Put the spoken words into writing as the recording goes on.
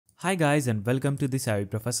Hi guys and welcome to the Savvy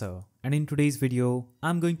Professor, and in today's video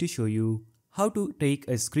I'm going to show you how to take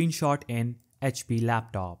a screenshot in HP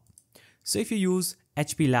laptop. So if you use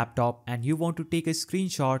HP laptop and you want to take a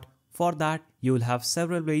screenshot, for that you will have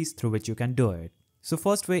several ways through which you can do it. So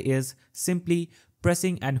first way is simply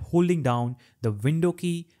pressing and holding down the window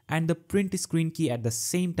key and the print screen key at the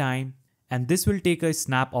same time, and this will take a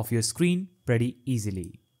snap of your screen pretty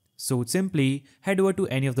easily. So simply head over to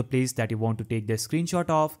any of the place that you want to take the screenshot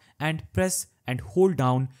of and press and hold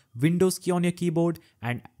down Windows key on your keyboard,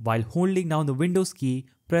 and while holding down the Windows key,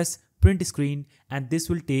 press print screen, and this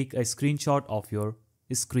will take a screenshot of your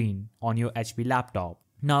screen on your HP laptop.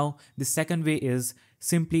 Now the second way is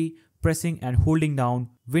simply pressing and holding down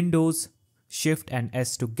Windows Shift and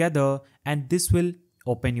S together, and this will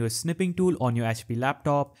open your snipping tool on your HP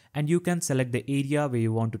laptop, and you can select the area where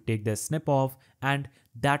you want to take the snip of, and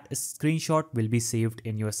that screenshot will be saved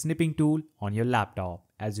in your snipping tool on your laptop,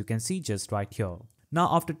 as you can see just right here. Now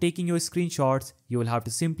after taking your screenshots, you will have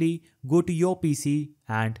to simply go to your PC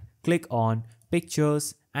and click on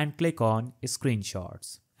pictures and click on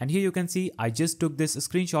screenshots. And here you can see I just took this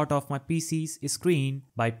screenshot of my PC's screen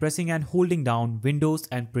by pressing and holding down Windows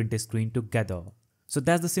and print screen together. So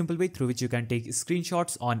that's the simple way through which you can take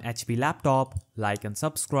screenshots on HP laptop. Like and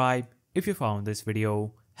subscribe if you found this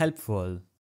video helpful.